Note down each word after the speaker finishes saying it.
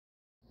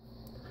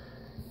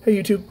Hey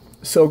YouTube,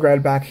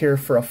 Silgrad back here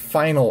for a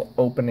final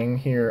opening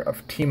here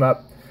of Team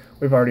Up.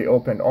 We've already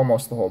opened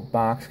almost the whole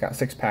box, got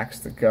 6 packs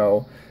to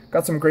go.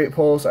 Got some great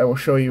pulls I will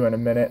show you in a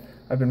minute.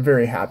 I've been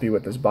very happy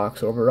with this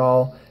box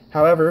overall.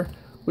 However,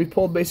 we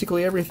pulled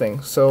basically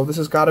everything, so this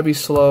has got to be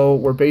slow.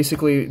 We're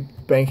basically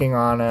banking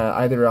on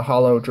either a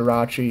holo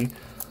Jirachi,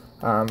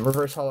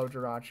 reverse holo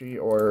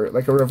Jirachi, or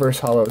like a reverse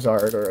holo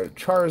Zard, or a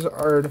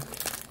Charizard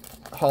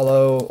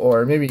holo,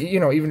 or maybe,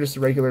 you know, even just a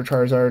regular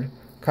Charizard,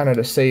 kind of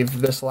to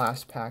save this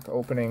last pack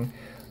opening.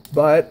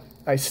 But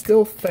I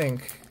still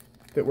think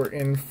that we're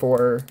in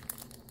for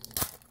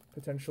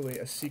potentially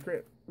a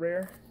secret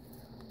rare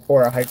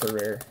or a hyper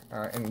rare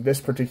in this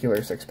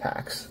particular 6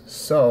 packs.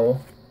 So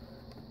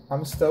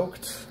I'm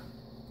stoked.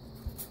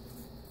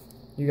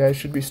 You guys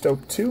should be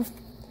stoked too.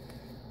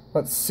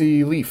 Let's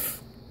see.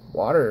 Leaf,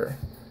 Water,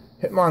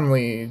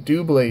 Hitmonlee,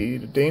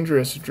 Doublade,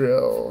 Dangerous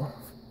Drill,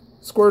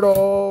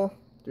 Squirtle.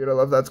 Dude, I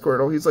love that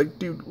Squirtle. He's like,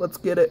 dude, let's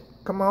get it.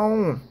 Come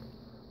on.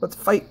 Let's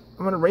fight. I'm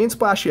going to rain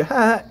splash you.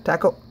 Ha!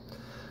 Tackle.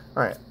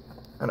 Alright,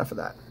 enough of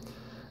that.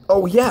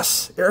 Oh,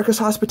 yes! Erica's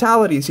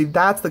Hospitality. See,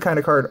 that's the kind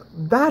of card.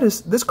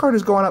 This card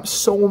is going up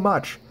so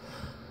much.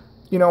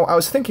 You know, I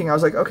was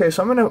like, okay,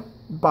 so I'm going to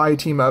buy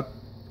Team Up,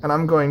 and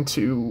I'm going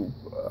to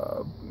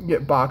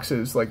get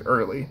boxes, like,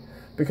 early.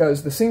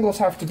 Because the singles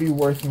have to be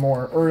worth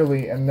more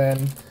early, and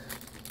then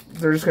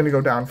they're just going to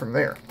go down from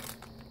there.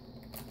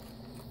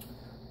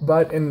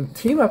 But in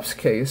Team Up's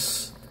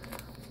case,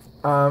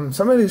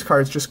 some of these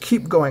cards just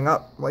keep going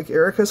up. Like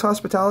Erica's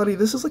Hospitality,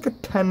 this is like a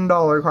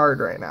 $10 card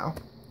right now.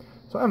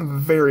 So I'm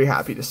very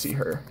happy to see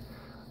her.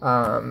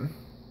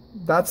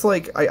 That's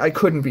like, I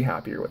couldn't be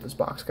happier with this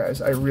box,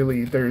 guys.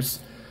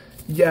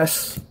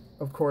 Yes,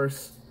 of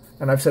course,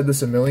 and I've said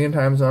this a million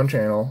times on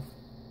channel.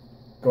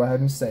 Go ahead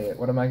and say it.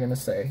 What am I going to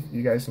say?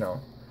 You guys know.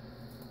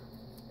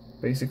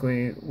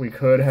 Basically, we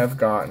could have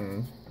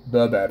gotten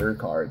the better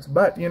cards.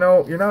 But, you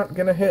know, you're not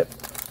going to hit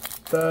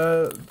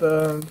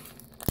the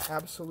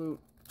absolute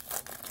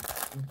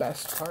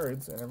best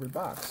cards in every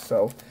box,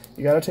 so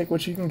you gotta take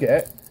what you can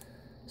get.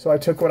 So I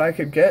took what I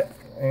could get,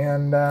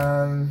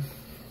 and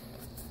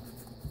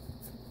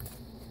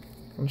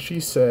she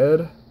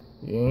said,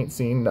 "You ain't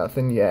seen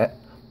nothing yet."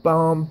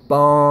 Bum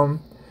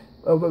bum.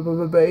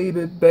 Oh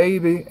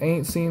baby,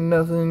 ain't seen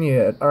nothing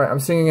yet. All right, I'm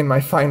singing in my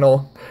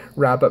final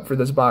wrap up for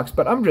this box,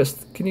 but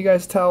can you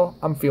guys tell?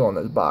 I'm feeling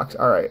this box.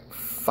 All right,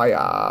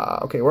 fire.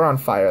 Okay, we're on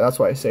fire. That's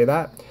why I say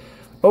that.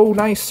 Oh,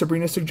 nice,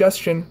 Sabrina's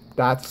Suggestion.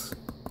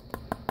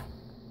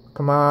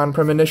 Come on,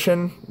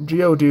 Premonition,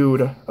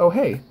 Geodude. Oh,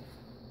 hey.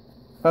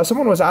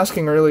 Someone was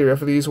asking earlier if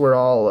these were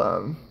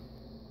all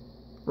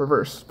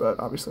reverse, but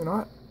obviously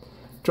not.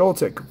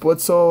 Joltik,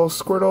 Blitzel,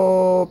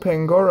 Squirtle,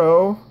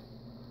 Pangoro.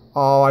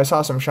 Oh, I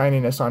saw some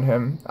shininess on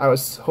him. I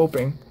was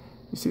hoping.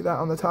 You see that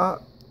on the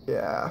top?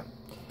 Yeah.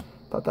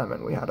 Thought that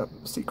meant we had a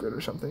secret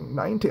or something.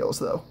 Ninetales,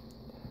 though.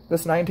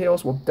 This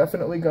Ninetales will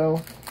definitely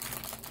go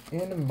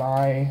in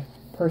my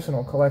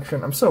personal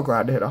collection. I'm so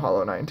glad to hit a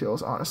holo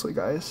Ninetales, honestly,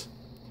 guys.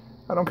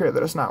 I don't care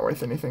that it's not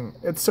worth anything.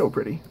 It's so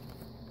pretty.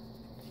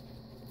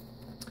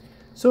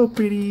 So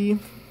pretty.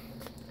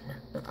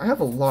 I have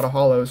a lot of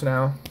holos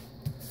now.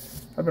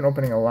 I've been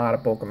opening a lot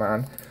of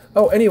Pokemon.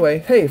 Oh, anyway,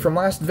 hey, from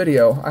last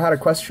video, I had a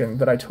question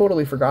that I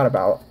totally forgot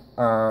about.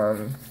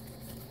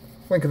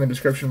 Link in the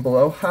description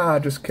below. Ha,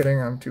 just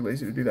kidding, I'm too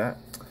lazy to do that.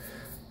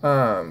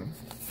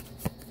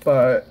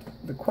 But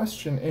the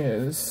question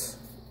is,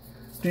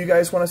 do you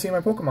guys want to see my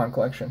Pokemon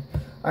collection?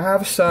 I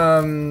have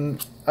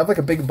like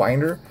a big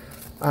binder.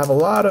 I have a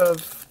lot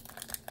of,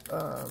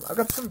 I've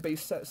got some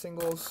base set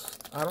singles.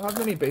 I don't have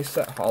many base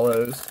set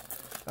holos.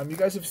 You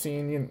guys have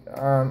seen,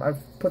 I've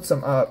put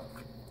some up.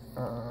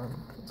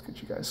 Let's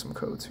get you guys some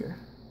codes here.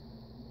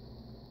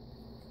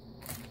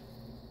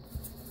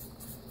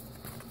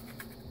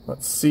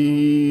 Let's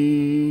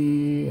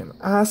see.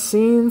 I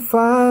seen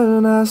fire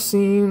and I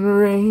seen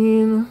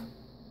rain.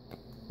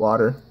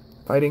 Water.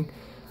 Fighting.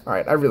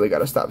 Alright, I really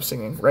gotta stop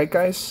singing. Right,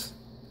 guys?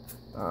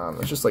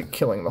 It's just like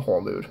killing the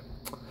whole mood.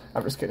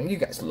 I'm just kidding. You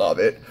guys love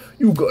it.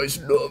 You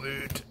guys love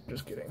it.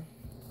 Just kidding.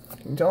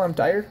 Can you tell I'm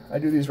tired? I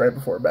do these right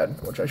before bed,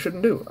 which I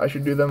shouldn't do. I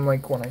should do them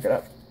like when I get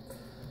up.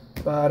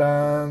 But,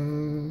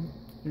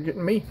 you're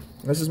getting me.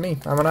 This is me.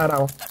 I'm a night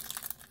owl.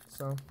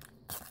 So.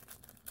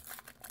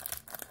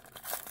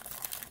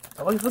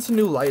 I like this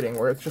new lighting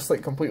where it's just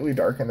like completely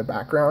dark in the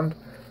background,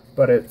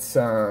 but it's,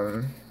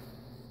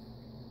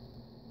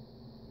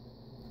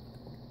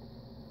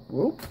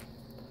 whoop.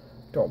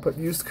 Don't put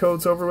used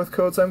codes over with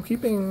codes I'm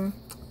keeping.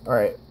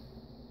 Alright.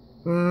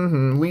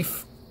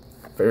 Leaf.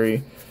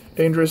 Very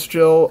Dangerous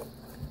Jill.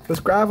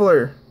 This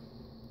Graveler.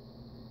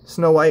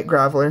 Snow White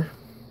Graveler.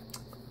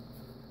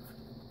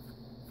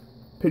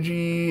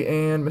 Pidgey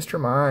and Mr.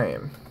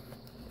 Mime.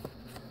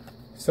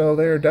 So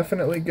they're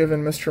definitely giving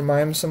Mr.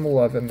 Mime some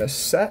love in this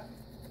set,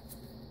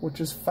 which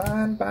is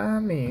fine by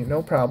me.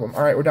 No problem.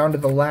 Alright, we're down to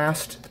the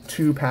last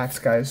 2 packs,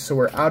 guys, so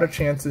we're out of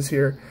chances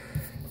here.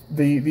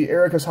 The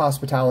Erica's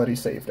Hospitality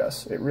saved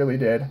us. It really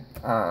did.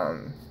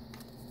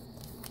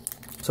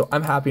 So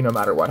I'm happy no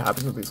matter what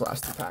happens with these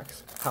last 2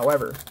 packs.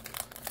 However,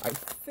 I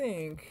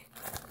think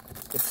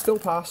it's still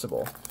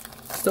possible.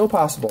 Still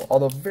possible,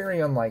 although very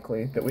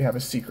unlikely, that we have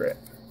a secret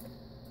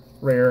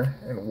rare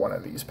in one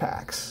of these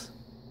packs.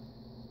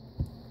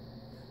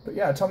 But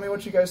yeah, tell me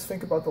what you guys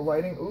think about the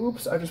lighting.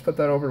 Oops, I just put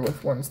that over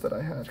with ones that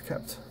I had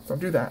kept.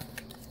 Don't do that.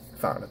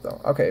 Found it though.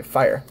 Okay,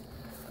 fire.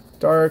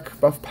 Dark,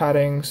 buff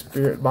padding,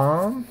 spirit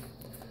bomb.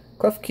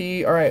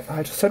 Klefki. Alright,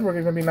 I just said we're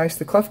going to be nice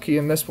to Klefki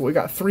in this, but we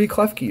got 3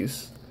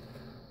 Klefkis.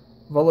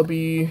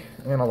 Vullaby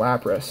and a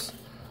Lapras.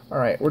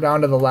 Alright, we're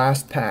down to the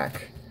last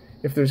pack.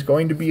 If there's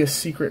going to be a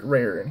secret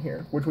rare in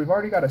here, which we've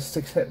already got a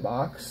 6-hit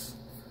box,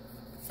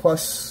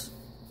 plus,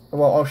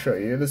 well, I'll show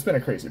you. This has been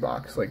a crazy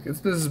box. Like,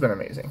 this has been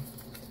amazing.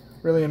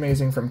 Really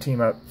amazing from Team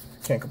Up.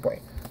 Can't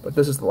complain. But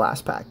this is the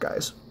last pack,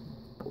 guys.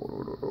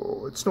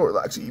 It's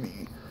Snorlax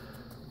Eevee.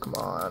 Come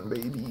on,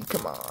 baby.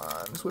 Come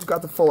on. So we've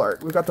got the full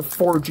art. We've got the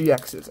 4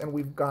 GXs, and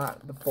we've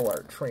got the full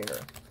art trainer.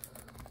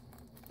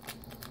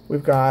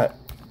 We've got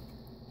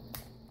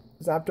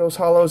Zapdos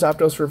Hollow,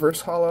 Zapdos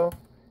Reverse Hollow,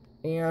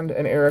 and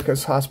an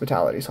Erica's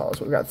Hospitalities Hollow.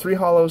 So we've got 3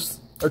 hollows,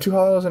 or 2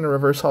 hollows and a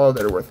reverse hollow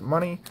that are worth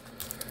money.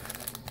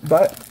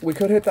 But we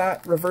could hit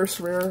that reverse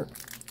rare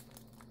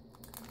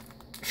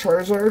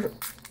Charizard,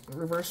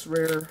 reverse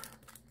rare.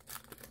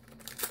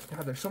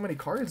 God, there's so many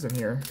cards in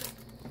here.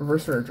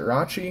 Reverse rare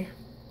Jirachi.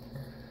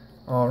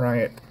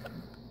 Alright.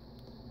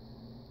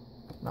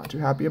 Not too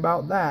happy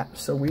about that.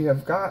 So we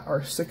have got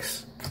our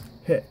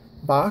 6-hit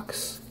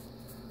box,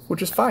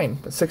 which is fine.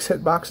 The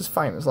 6-hit box is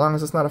fine, as long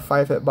as it's not a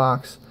 5-hit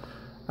box.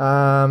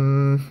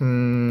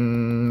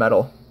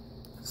 Metal.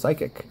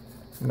 Psychic.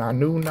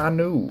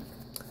 Nanu.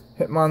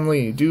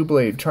 Hitmonlee,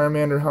 Doublade,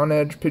 Charmander,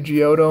 Honedge,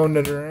 Pidgeotto,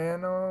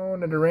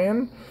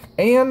 Nidoran,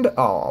 and,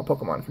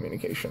 Pokemon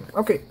Communication.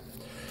 Okay,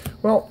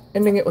 well,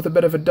 ending it with a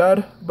bit of a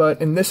dud,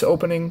 but in this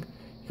opening,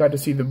 you got to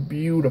see the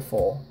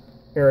beautiful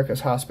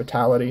Erica's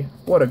Hospitality.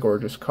 What a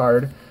gorgeous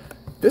card.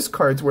 This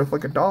card's worth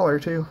like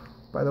 $1, too,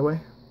 by the way.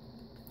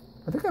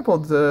 I think I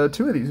pulled 2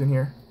 of these in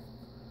here.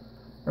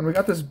 And we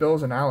got this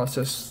Bill's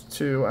Analysis,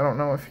 too. I don't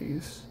know if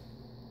he's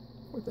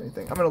worth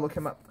anything. I'm going to look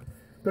him up.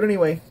 But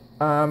anyway,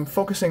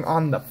 focusing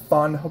on the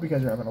fun. Hope you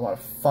guys are having a lot of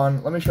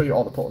fun. Let me show you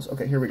all the pulls.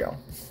 Okay, here we go.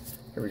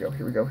 Here we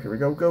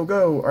go.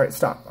 Go. All right,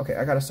 stop. Okay,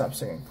 I got to stop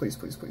singing. Please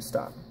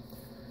stop.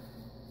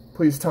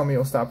 Please tell me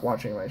you'll stop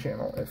watching my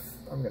channel if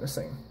I'm going to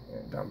sing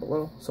down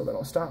below so that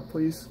I'll stop,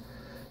 please.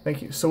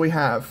 Thank you. So we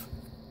have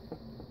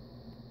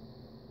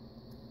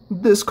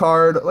this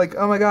card. Like,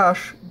 oh my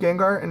gosh,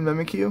 Gengar and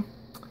Mimikyu.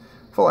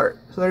 Full art.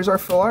 So there's our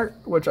full art,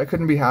 which I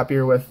couldn't be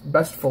happier with.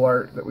 Best full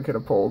art that we could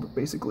have pulled,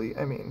 basically.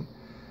 I mean,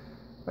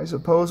 I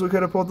suppose we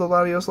could have pulled the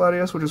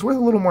Latios, which is worth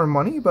a little more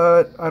money,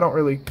 but I don't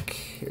really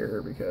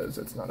care because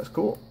it's not as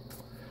cool.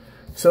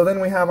 So then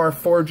we have our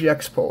 4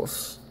 GX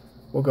pulls.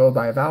 We'll go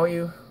by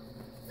value.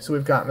 So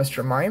we've got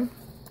Mr. Mime.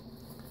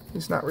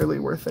 He's not really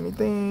worth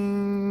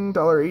anything.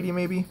 $1.80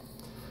 maybe.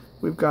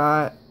 We've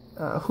got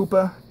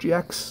Hoopa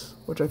GX,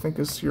 which I think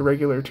is your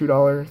regular $2,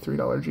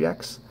 $3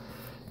 GX.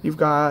 You've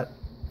got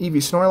Eevee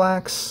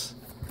Snorlax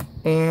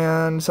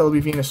and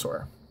Celebi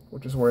Venusaur,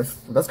 which is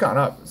worth, that's gone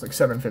up. It's like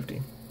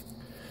 $7.50.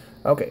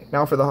 Okay,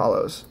 now for the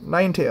hollows.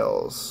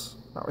 Ninetales.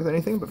 Not worth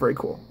anything, but very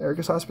cool.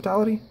 Erica's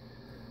Hospitality.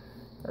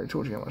 I already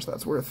told you how much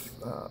that's worth.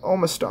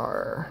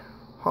 Omastar.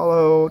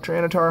 Hollow.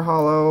 Tyranitar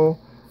Hollow.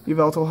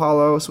 Yveltal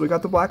Hollow. So we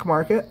got the Black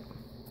Market.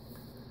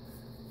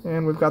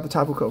 And we've got the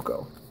Tapu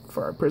Koko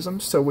for our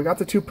prisms. So we got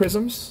the 2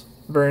 prisms.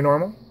 Very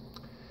normal.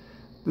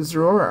 The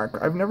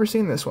Zoroark. I've never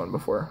seen this one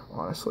before,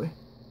 honestly.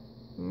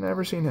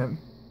 Never seen him.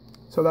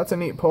 So that's a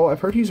neat pull.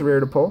 I've heard he's rare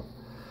to pull.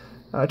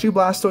 2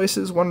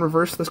 Blastoises, 1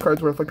 reverse. This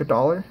card's worth like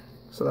 $1.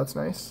 So that's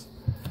nice.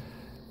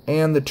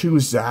 And the 2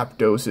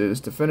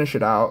 Zapdoses to finish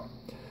it out.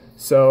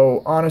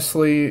 So,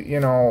 honestly, you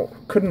know,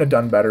 couldn't have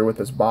done better with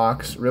this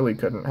box. Really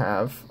couldn't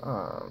have.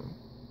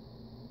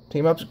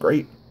 Team Up's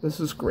great. This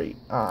is great.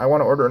 I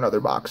want to order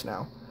another box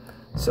now.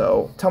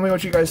 So, tell me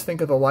what you guys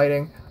think of the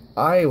lighting.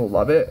 I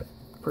love it,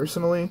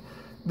 personally.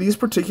 These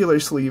particular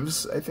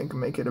sleeves, I think,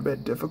 make it a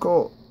bit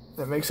difficult.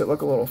 It makes it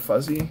look a little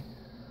fuzzy.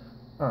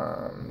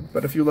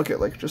 But if you look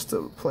at, like, just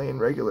a plain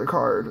regular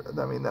card,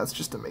 I mean, that's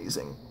just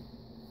amazing.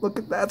 Look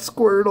at that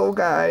Squirtle,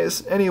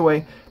 guys.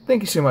 Anyway,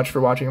 thank you so much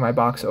for watching my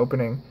box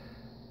opening.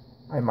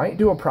 I might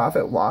do a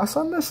profit loss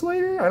on this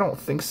later. I don't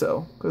think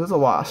so, because it's a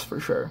loss for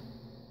sure.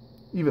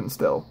 Even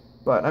still.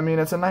 But, I mean,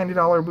 it's a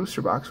 $90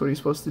 booster box. What are you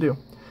supposed to do?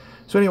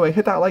 So anyway,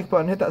 hit that like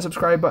button, hit that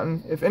subscribe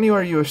button. If any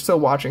of you are still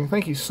watching,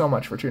 thank you so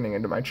much for tuning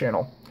into my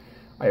channel.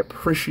 I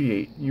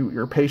appreciate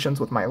your patience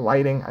with my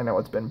lighting. I know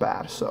it's been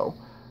bad, so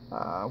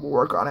we'll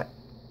work on it.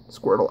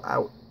 Squirtle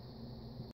out.